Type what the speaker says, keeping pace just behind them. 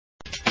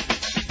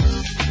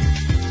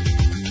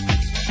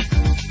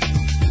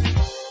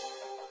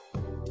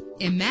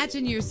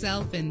Imagine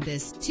yourself in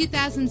this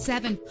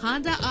 2007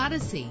 Honda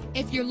Odyssey.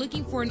 If you're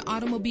looking for an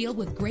automobile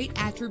with great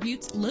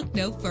attributes, look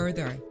no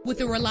further.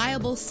 With a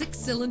reliable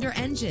 6-cylinder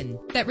engine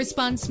that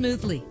responds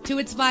smoothly to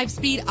its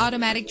 5-speed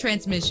automatic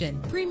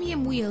transmission,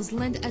 premium wheels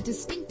lend a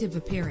distinctive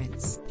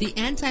appearance. The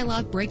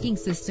anti-lock braking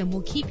system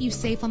will keep you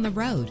safe on the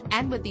road.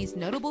 And with these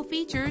notable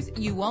features,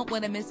 you won't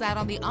want to miss out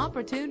on the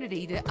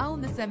opportunity to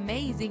own this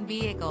amazing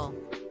vehicle.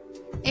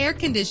 Air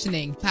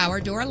conditioning, power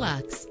door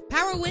locks,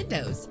 power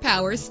windows,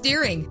 power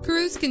steering,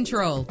 cruise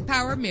control,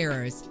 power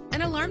mirrors,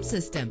 an alarm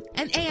system,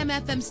 an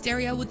AM/FM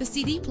stereo with a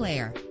CD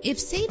player. If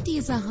safety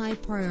is a high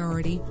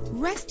priority,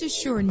 rest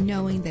assured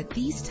knowing that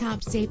these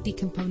top safety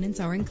components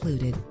are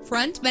included: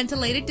 front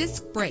ventilated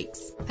disc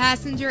brakes,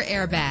 passenger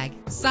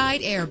airbag,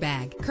 side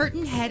airbag,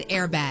 curtain head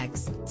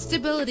airbags,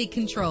 stability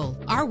control.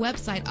 Our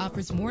website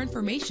offers more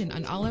information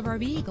on all of our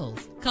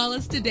vehicles. Call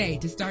us today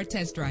to start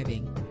test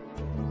driving.